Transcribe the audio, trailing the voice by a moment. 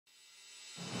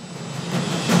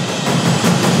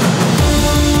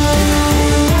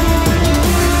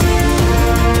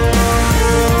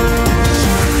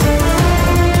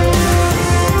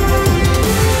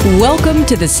Welcome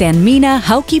to the Sanmina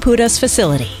Haukipudas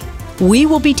facility. We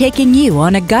will be taking you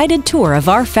on a guided tour of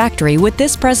our factory with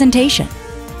this presentation.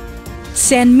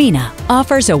 Sanmina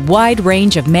offers a wide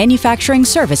range of manufacturing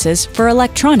services for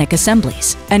electronic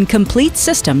assemblies and complete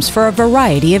systems for a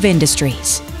variety of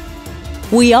industries.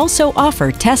 We also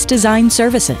offer test design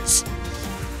services.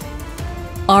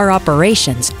 Our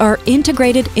operations are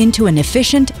integrated into an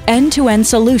efficient end-to-end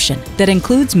solution that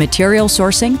includes material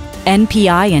sourcing,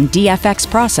 NPI and DFX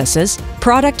processes,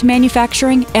 product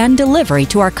manufacturing, and delivery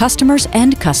to our customers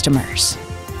and customers.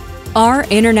 Our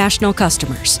international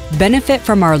customers benefit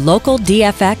from our local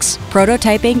DFX,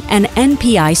 prototyping, and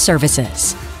NPI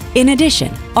services. In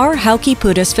addition, our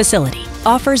Haukipudas facility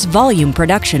offers volume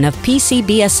production of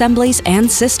PCB assemblies and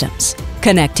systems,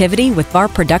 connectivity with our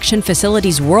production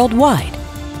facilities worldwide,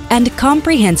 and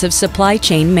comprehensive supply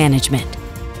chain management.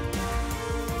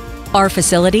 Our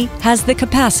facility has the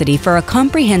capacity for a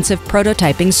comprehensive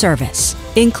prototyping service,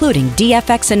 including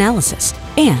DFX analysis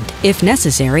and, if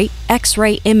necessary,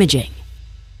 X-ray imaging.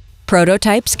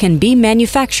 Prototypes can be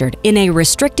manufactured in a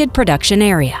restricted production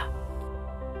area.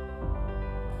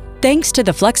 Thanks to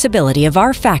the flexibility of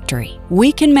our factory,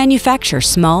 we can manufacture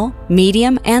small,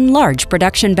 medium, and large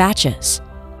production batches.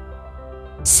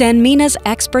 Sanmina's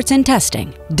experts in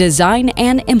testing design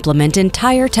and implement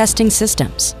entire testing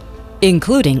systems,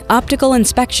 including optical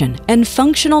inspection and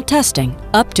functional testing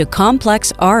up to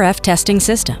complex RF testing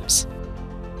systems.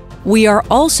 We are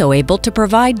also able to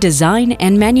provide design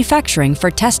and manufacturing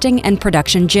for testing and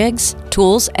production jigs,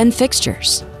 tools, and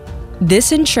fixtures.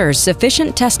 This ensures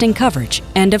sufficient testing coverage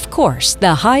and, of course,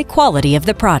 the high quality of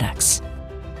the products.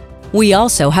 We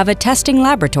also have a testing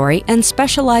laboratory and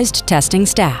specialized testing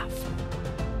staff.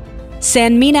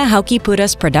 Sanmina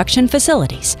Haukipudas production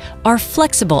facilities are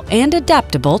flexible and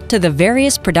adaptable to the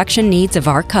various production needs of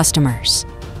our customers.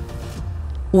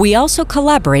 We also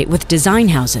collaborate with design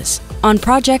houses on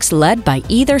projects led by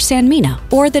either Sanmina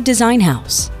or the design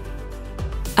house.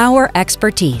 Our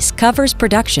expertise covers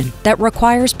production that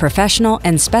requires professional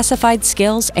and specified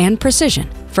skills and precision,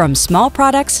 from small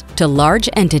products to large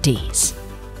entities.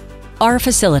 Our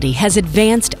facility has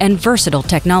advanced and versatile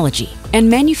technology and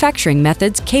manufacturing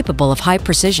methods capable of high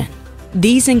precision.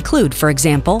 These include, for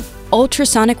example,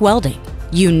 ultrasonic welding,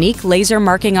 unique laser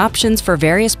marking options for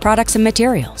various products and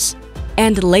materials,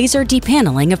 and laser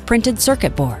depaneling of printed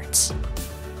circuit boards.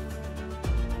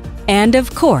 And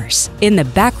of course, in the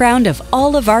background of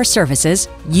all of our services,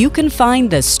 you can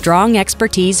find the strong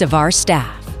expertise of our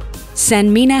staff.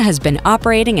 Sanmina has been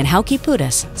operating in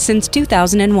Haukipudas since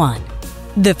 2001.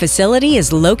 The facility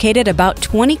is located about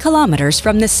 20 kilometers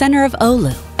from the center of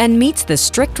Oulu and meets the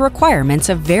strict requirements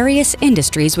of various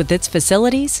industries with its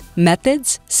facilities,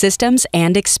 methods, systems,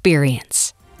 and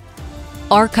experience.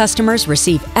 Our customers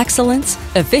receive excellence,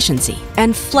 efficiency,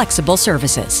 and flexible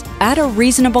services at a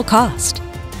reasonable cost.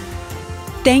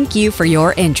 Thank you for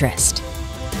your interest.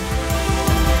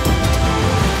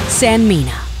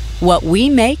 Sanmina, what we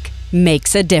make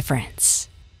makes a difference.